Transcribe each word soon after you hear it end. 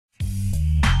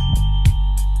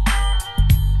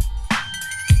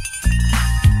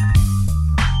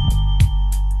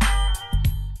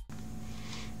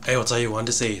what's up everyone,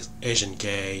 this is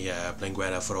AznKei playing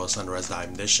GTA San Andreas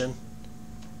Live Edition.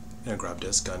 I'm gonna grab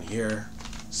this gun here,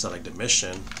 select the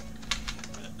mission.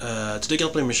 Today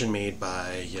I'll play a mission made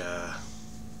by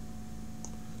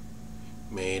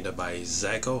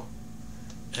Zeko,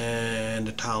 and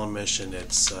the title mission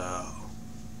it's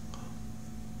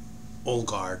Old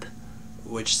Guard,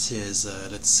 which is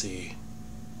let's see,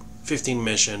 15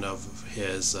 mission of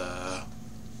his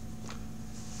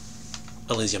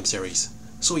Elysium series.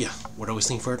 So yeah, without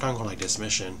wasting further time, I like this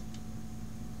mission.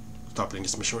 Start playing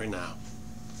this mission right now.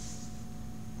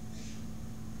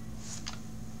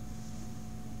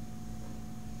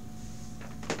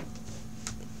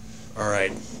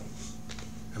 Alright.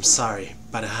 I'm sorry,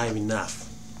 but I have enough.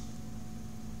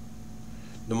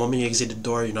 The moment you exit the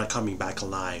door, you're not coming back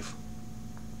alive.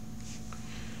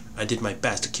 I did my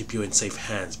best to keep you in safe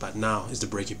hands, but now is the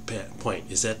breaking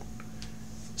point, is it?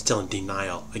 Still in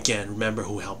denial. Again, remember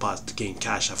who helped us to gain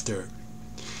cash after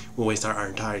we waste our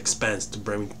entire expense to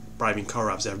bribing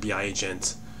corrupt FBI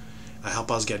agents. I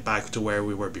helped us get back to where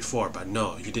we were before, but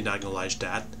no, you did not acknowledge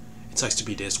that. It sucks to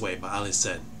be this way, but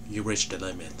listen, you reached the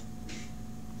limit.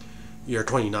 You're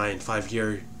 29, 5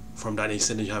 years from that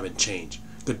incident you haven't changed.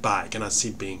 Goodbye, cannot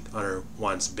see being under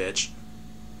once, bitch.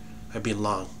 I've been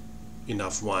long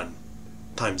enough one.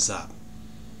 Time's up.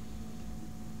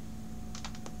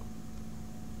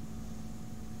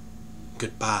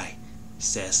 Goodbye,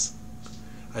 sis.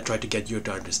 I tried to get you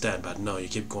to understand, but no, you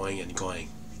keep going and going.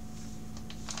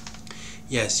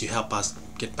 Yes, you helped us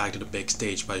get back to the big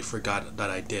stage, but you forgot that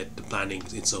I did the planning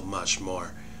in so much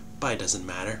more. But it doesn't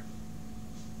matter.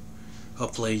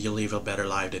 Hopefully you live a better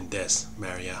life than this,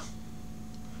 Maria.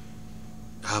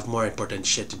 I have more important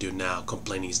shit to do now.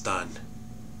 Complaining's done.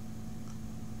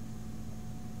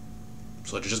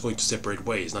 So they're just going to separate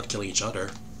ways, not killing each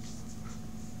other.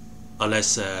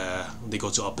 Unless they go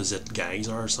to opposite gangs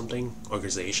or something,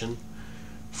 organization.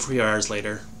 3 hours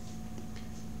later.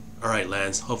 Alright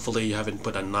Lance, hopefully you haven't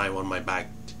put a knife on my back.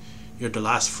 You're the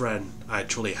last friend I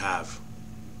truly have.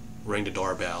 Ring the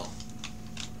doorbell.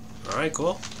 Alright,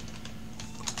 cool.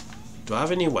 Do I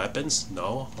have any weapons?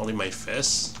 No, only my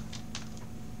fists.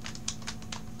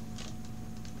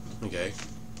 Okay.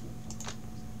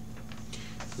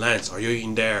 Lance, are you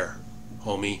in there,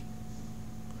 homie?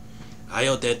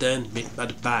 Ayo Deden, meet at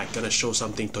the back, gonna show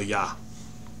something to ya.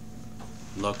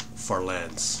 Look for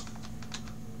Lance.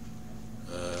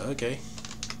 Okay.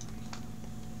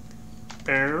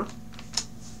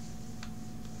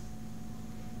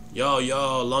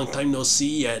 Yo, long time no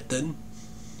see yet then.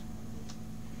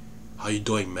 How you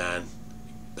doing, man?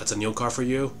 That's a new car for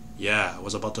you? Yeah, I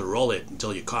was about to roll it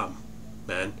until you come,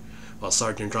 man. Well,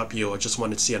 sorry to interrupt you, I just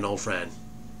wanted to see an old friend.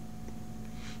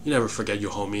 You never forget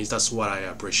your homies, that's what I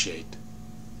appreciate.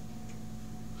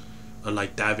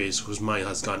 Unlike Davis, whose mind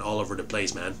has gone all over the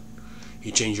place, man.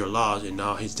 He changed your laws and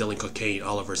now he's dealing cocaine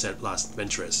all over Las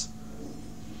Venturas.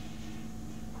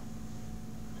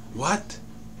 What?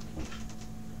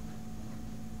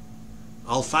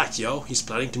 All fact, yo. He's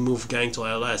planning to move gang to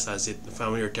LS as it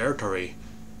familiar territory.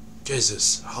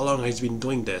 Jesus, how long has he been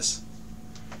doing this?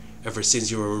 Ever since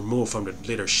you were removed from the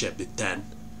leadership, the 10.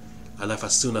 I left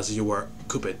as soon as you were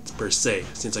couped, per se,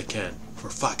 since I can. For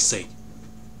fuck's sake.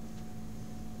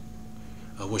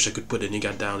 I wish I could put a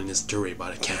nigga down in his jury,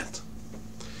 but I can't.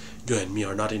 You and me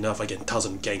are not enough against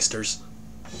 1,000 gangsters.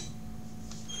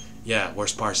 Yeah,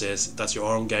 worst part is, that's your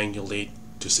own gang you'll lead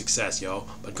to success, yo.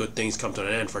 But good things come to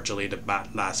an end, fortunately the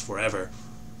bat lasts forever.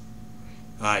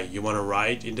 Aye, you wanna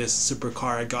ride in this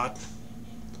supercar I got?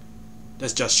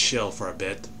 Let's just chill for a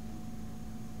bit.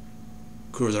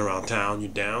 Cruise around town, you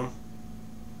down?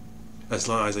 As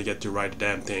long as I get to ride the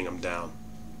damn thing, I'm down.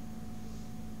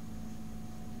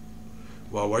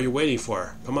 Well, what are you waiting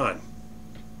for? Come on.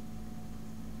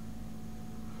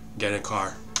 Get in a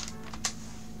car.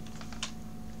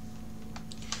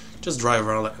 Just drive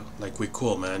around like we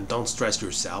cool, man. Don't stress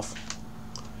yourself.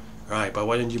 Alright, but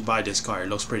why didn't you buy this car? It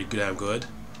looks pretty damn good.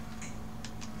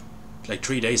 Like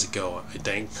 3 days ago, I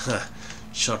think.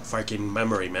 Short fucking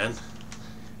memory, man.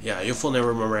 Yeah, you full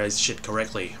never memorize shit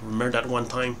correctly. Remember that one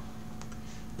time?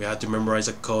 We had to memorize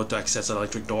a code to access an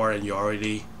electric door and you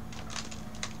already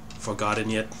forgotten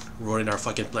it, ruining our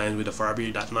fucking plans with the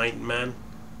Farabi that night, man.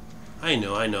 I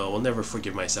know, I'll never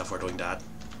forgive myself for doing that.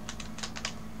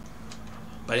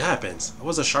 But it happens. I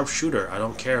was a sharpshooter. I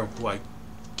don't care who I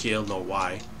killed nor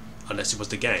why. Unless it was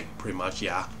the gang, pretty much,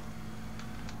 yeah.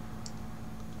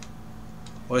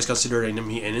 Always consider an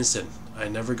enemy innocent. I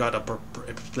never got a proper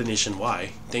explanation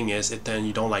why. Thing is, then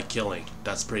you don't like killing.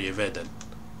 That's pretty evident.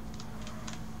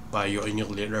 By your in your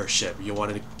leadership, you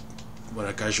want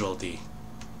a casualty.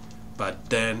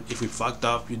 But then, if we fucked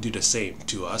up, you do the same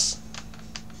to us.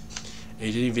 And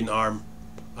you didn't even harm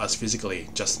us physically,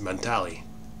 just mentally.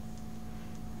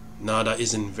 Now that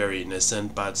isn't very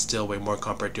innocent, but still way more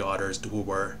compared to others who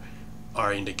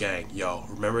are in the gang. Yo,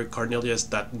 remember Cornelius,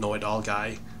 that know-it-all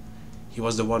guy? He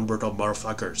was the one brutal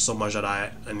motherfucker, so much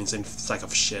that an insane sack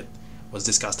of shit, was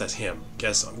discussed as him.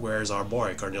 Guess where's our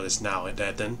boy Cornelius now,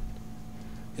 Ethan?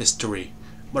 History.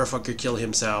 Motherfucker killed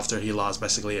himself after he lost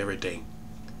basically everything.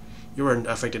 You weren't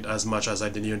affected as much as you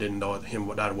didn't know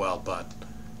him that well, but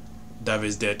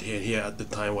David's dead and he at the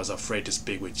time was afraid to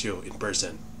speak with you in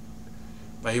person.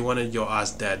 But he wanted your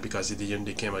ass dead because he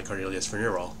didn't came at Cornelius'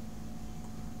 funeral.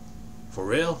 For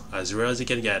real? As real as you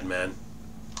can get, man.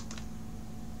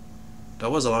 That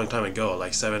was a long time ago,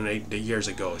 like 7 or 8 years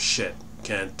ago. Shit,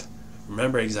 can't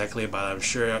remember exactly, but I'm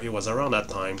sure it was around that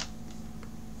time.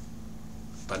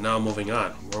 But now moving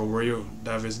on. Where were you?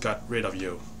 Davis got rid of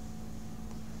you.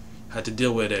 Had to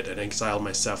deal with it and exile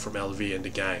myself from LV and the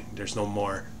gang. There's no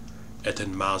more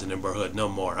Ethan Miles in the neighborhood. No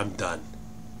more. I'm done.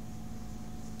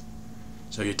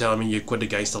 So you're telling me you quit the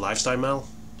gangster lifestyle, Mel?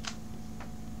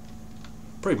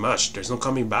 Pretty much. There's no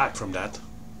coming back from that.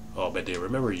 Oh, but they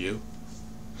remember you.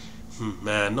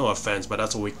 Man, no offense, but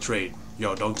that's a weak trait.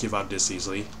 Yo, don't give up this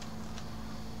easily.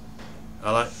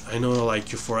 I know I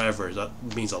like you forever. That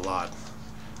means a lot.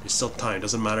 There's still time.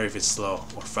 Doesn't matter if it's slow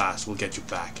or fast. We'll get you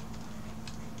back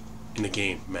in the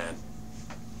game, man.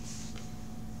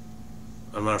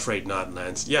 I'm not afraid not,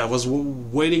 Lance. Yeah, I was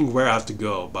waiting where I have to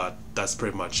go, but that's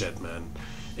pretty much it, man.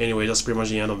 Anyway, that's pretty much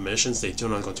the end of the mission. Stay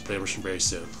tuned. I'm going to play the mission very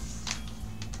soon.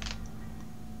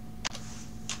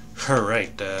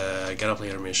 Alright, I gotta play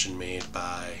a mission made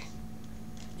by...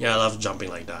 Yeah, I love jumping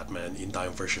like that, man, in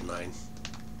DYOM version 9.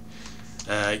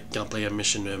 Gonna play a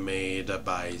mission made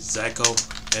by Zeko,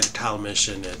 and the title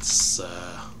mission, it's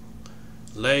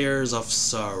Layers of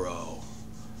Sorrow,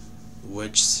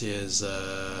 which is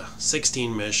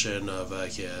 16 mission of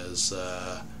his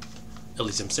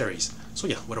Elysium series. So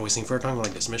yeah, without wasting further time,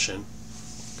 like this mission,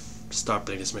 start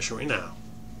playing this mission right now.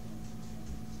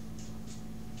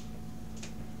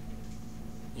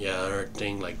 Yeah, another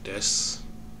thing like this.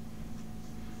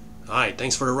 Alright,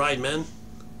 thanks for the ride, man.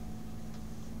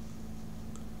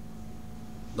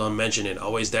 Don't mention it,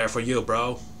 always there for you,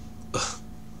 bro.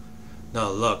 Now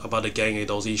look, about the gang and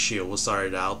those issues, we'll sort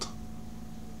it out.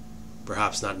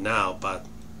 Perhaps not now, but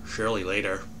surely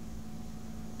later.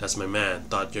 That's my man.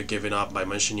 Thought you're giving up by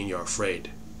mentioning you're afraid.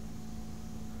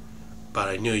 But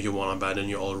I knew you won't abandon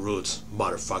your old roots,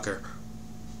 motherfucker.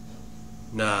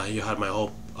 Nah, you had my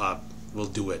hope up. We'll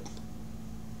do it.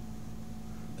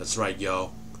 That's right,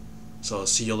 yo. So,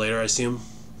 see you later, I assume?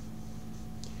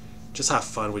 Just have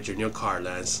fun with your new car,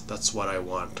 Lance. That's what I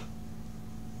want.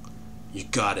 You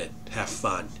got it. Have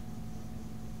fun.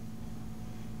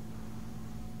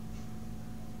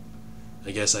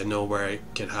 I guess I know where I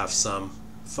can have some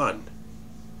fun.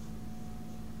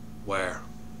 Where?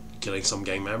 Killing some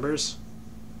gang members?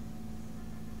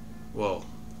 Whoa.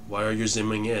 Why are you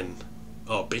zooming in?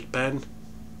 Oh, Big Ben?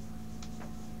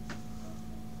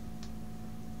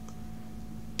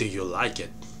 Do you like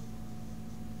it?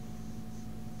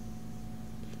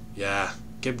 Yeah,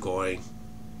 keep going.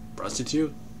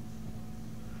 Prostitute?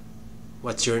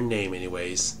 What's your name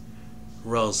anyways?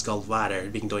 Rose Goldwater.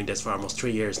 You've been doing this for almost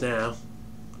 3 years now.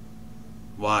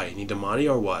 Why? Need the money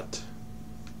or what?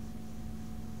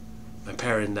 My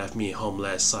parents left me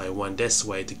homeless, so I went this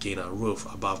way to gain a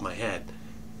roof above my head.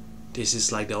 This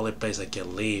is like the only place I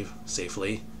can live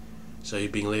safely. So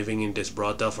you've been living in this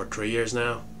brothel for 3 years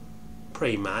now?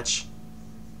 Pretty much.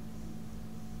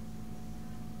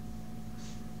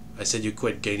 I said you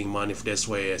quit gaining money for this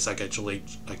way as like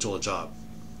actual job.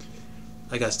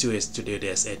 I got 2 years to do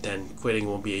this, and then quitting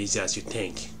won't be easy as you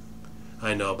think.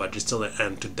 I know, but there's still an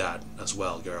end to that as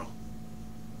well, girl.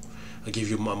 I'll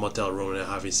give you a motel room in a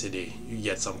heavy city. You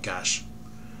get some cash.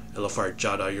 I love for a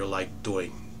job that you like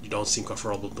doing. You don't seem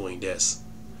comfortable doing this.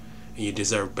 And you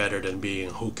deserve better than being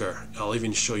a hooker. I'll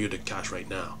even show you the cash right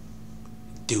now.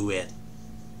 Do it.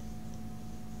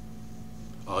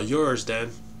 All yours then.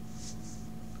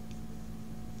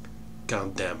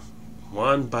 Count them.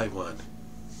 One by one.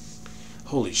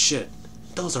 Holy shit.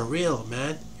 Those are real,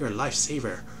 man. You're a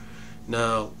lifesaver.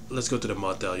 Now, let's go to the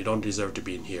motel. You don't deserve to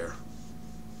be in here.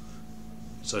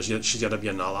 So she's gotta be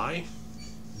an ally?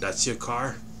 That's your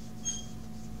car?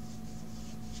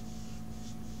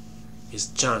 It's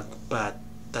junk, but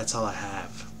that's all I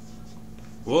have.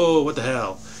 Whoa, what the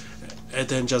hell? And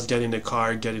then just get in the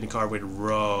car with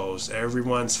Rose.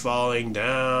 Everyone's falling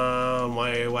down.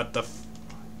 Why, what the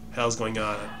hell's going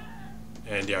on?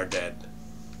 And they are dead.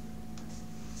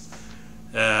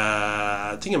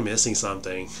 I think I'm missing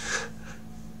something.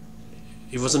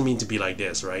 It wasn't meant to be like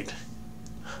this, right?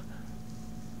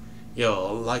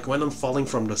 Yo, like when I'm falling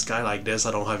from the sky like this,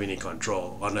 I don't have any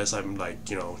control unless I'm like,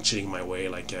 you know, cheating my way,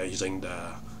 like using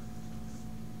the,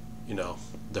 you know,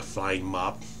 the flying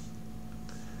mod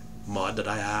that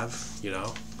I have, you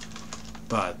know.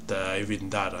 But even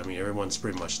that, I mean, everyone's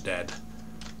pretty much dead.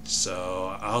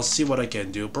 So I'll see what I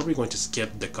can do. Probably going to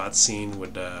skip the cutscene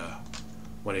with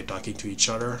when they're talking to each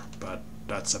other, but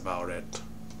that's about it.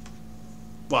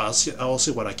 Well, I'll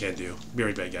see what I can do. Be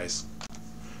right back, guys.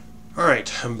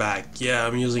 Alright, I'm back. Yeah,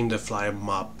 I'm using the fly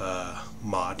mop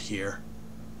mod here.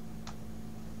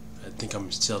 I think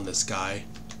I'm still in the sky.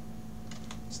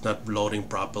 It's not loading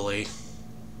properly.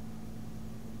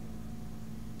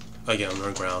 Again, on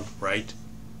the ground, right?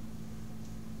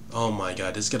 Oh my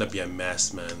god, this is gonna be a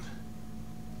mess, man.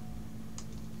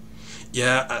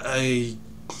 Yeah, I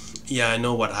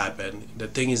know what happened. The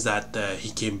thing is that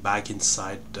he came back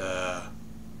inside the...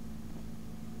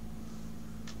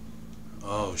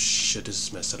 Oh shit, this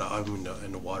is messed up. I'm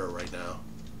in the water right now.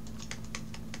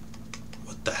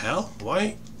 What the hell?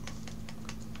 Why?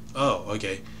 Oh,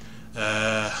 okay.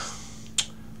 Damn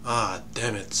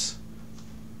it.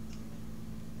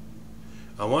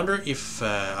 I wonder if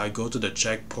I go to the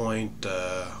checkpoint,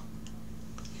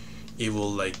 it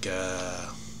will like,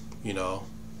 you know,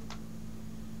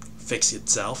 fix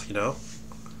itself, you know?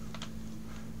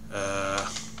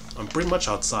 I'm pretty much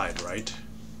outside, right?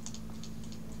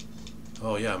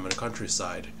 Oh yeah, I'm in the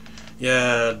countryside.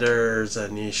 Yeah, there's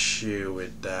an issue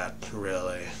with that,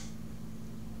 really.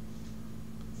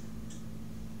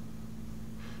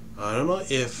 I don't know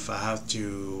if I have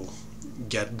to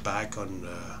get back on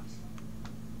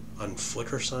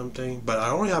foot or something, but I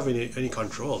don't have any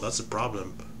control. That's the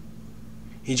problem.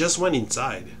 He just went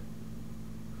inside,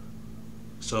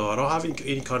 so I don't have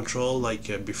any control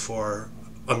like before.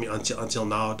 I mean, until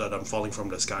now that I'm falling from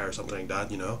the sky or something like that,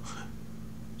 you know.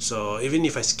 So even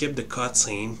if I skip the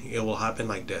cutscene, it will happen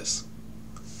like this.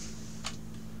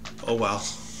 Oh well,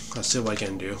 I'll see what I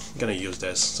can do. I'm gonna use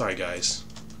this. Sorry guys.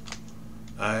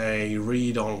 I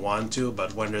really don't want to,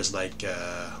 but when there's like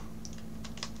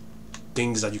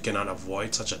things that you cannot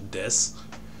avoid, such as this,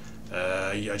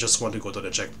 I just want to go to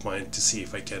the checkpoint to see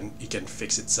if it can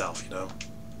fix itself, you know.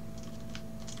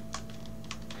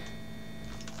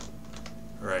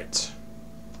 Right.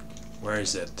 Where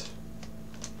is it?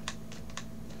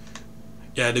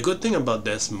 Yeah, the good thing about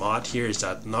this mod here is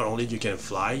that not only you can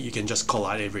fly, you can just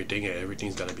collide everything and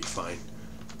everything's gonna be fine.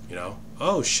 You know?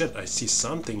 Oh shit, I see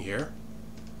something here.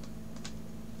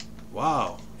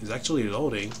 Wow, it's actually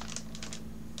loading.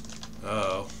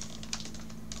 Uh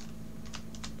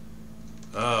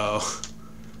oh.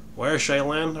 Where should I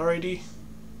land already?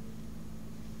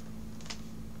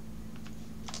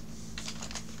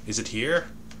 Is it here?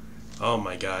 Oh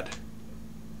my god.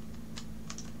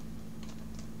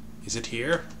 Is it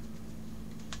here?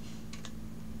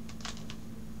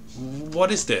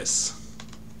 What is this?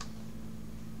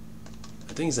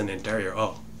 I think it's an interior.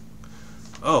 Oh.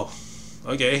 Oh.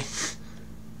 Okay.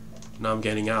 Now I'm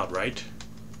getting out, right?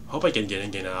 Hope I can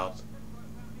get out.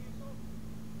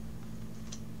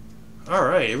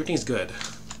 Alright, everything's good.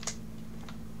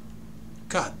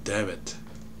 God damn it.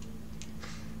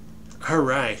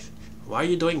 Alright. Why are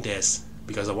you doing this?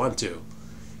 Because I want to.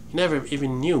 You never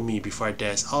even knew me before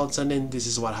this. All of a sudden, this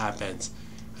is what happens.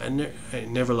 I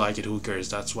never liked it, hookers.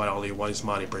 That's why only one is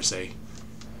money per se.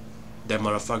 Them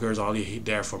motherfuckers are only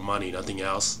there for money, nothing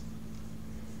else.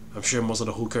 I'm sure most of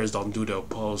the hookers don't do the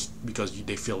post because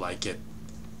they feel like it.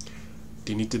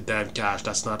 They need to damn cash.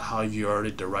 That's not how you earn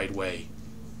it the right way.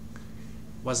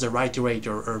 What's the right rate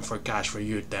to earn for cash for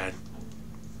you then?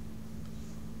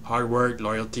 Hard work,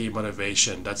 loyalty,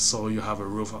 motivation. That's so you have a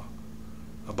roof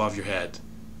above your head.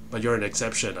 But you're an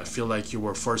exception. I feel like you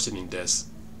were forcing this.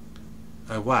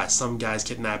 I was. Some guys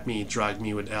kidnapped me, drugged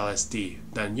me with LSD.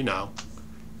 Then, you know,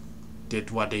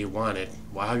 did what they wanted.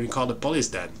 Why have you called the police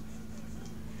then?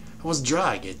 I was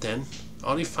drugged then.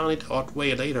 Only found it out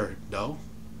way later, though.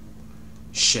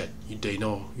 Shit, you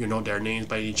know their names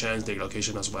by any chance, their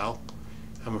location as well?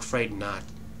 I'm afraid not.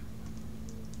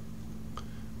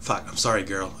 Fuck, I'm sorry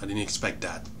girl, I didn't expect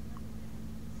that.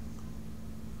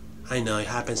 I know, it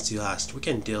happens to us. We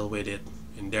can deal with it.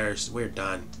 And we're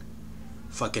done.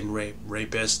 Fucking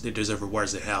rapists, they deserve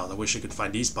rewards in hell. I wish I could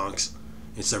find these punks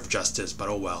and serve justice, but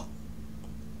oh well.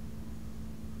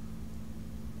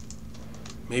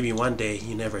 Maybe one day,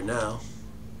 you never know.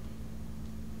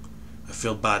 I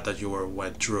feel bad that you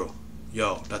went through.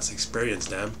 Yo, that's experience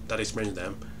them.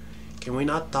 Can we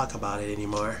not talk about it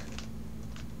anymore?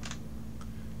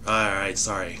 Alright,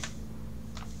 sorry.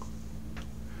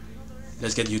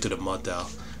 Let's get you to the motel.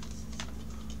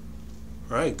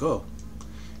 Alright, go.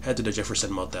 Head to the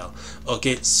Jefferson Motel.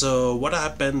 Okay, so what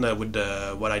happened with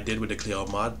what I did with the Clio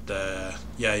mod?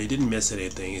 Yeah, you didn't miss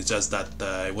anything. It's just that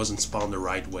it wasn't spawned the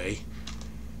right way.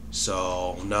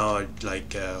 So now,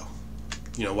 like,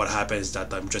 you know, what happens is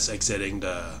that I'm just exiting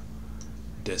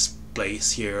this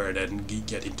place here and then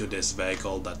get into this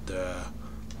vehicle that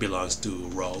belongs to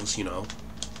Rose, you know.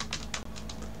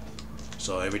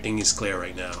 So everything is clear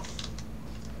right now.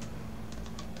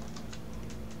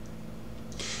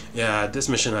 Yeah, this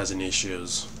mission has any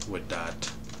issues with that.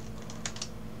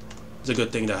 It's a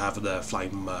good thing to have the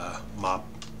flying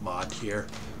mod here,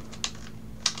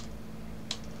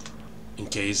 in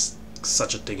case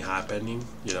such a thing happening,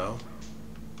 you know.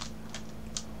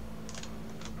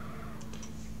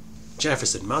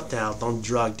 Jefferson Motel, don't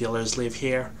drug dealers live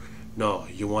here? No,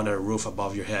 you want a roof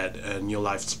above your head and new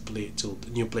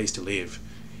new place to live.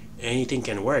 Anything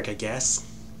can work, I guess.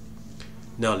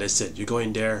 No, listen, you go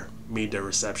in there, meet the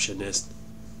receptionist,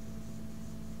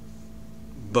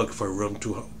 book for room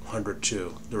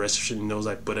 202. The receptionist knows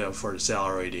I put it up for sale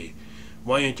already.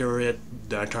 Why enter it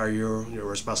the entire year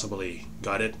responsibly?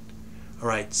 Got it?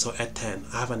 Alright, so at 10,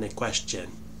 I have a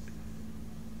question.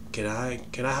 Can I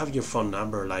have your phone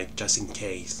number, like, just in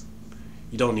case?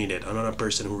 You don't need it. I'm not a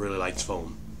person who really likes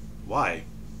phone. Why?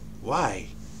 Why?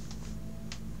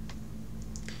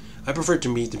 I prefer to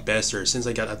meet investors since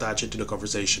I got attached to the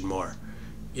conversation more.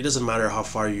 It doesn't matter how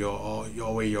far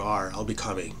away you are, I'll be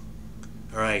coming.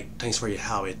 Alright, thanks for your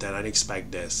help, I didn't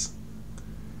expect this.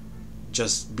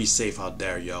 Just be safe out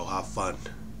there, yo. Have fun.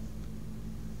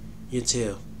 You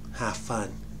too. Have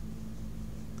fun.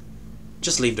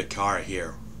 Just leave the car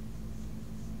here.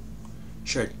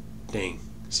 Sure thing.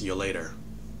 See you later.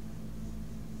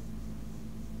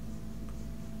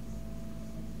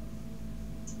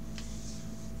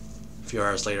 A few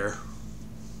hours later.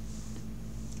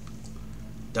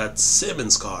 That's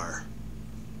Simmons' car.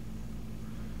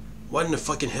 What in the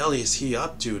fucking hell is he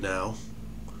up to now?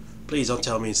 Please don't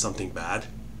tell me it's something bad.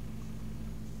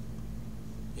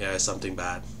 Yeah, it's something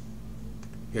bad.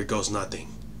 Here goes nothing.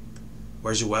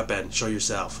 Where's your weapon? Show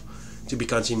yourself. To be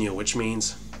continued, which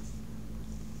means...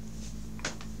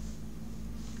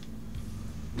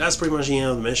 That's pretty much the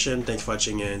end of the mission. Thanks for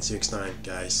watching and see you next time,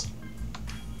 guys.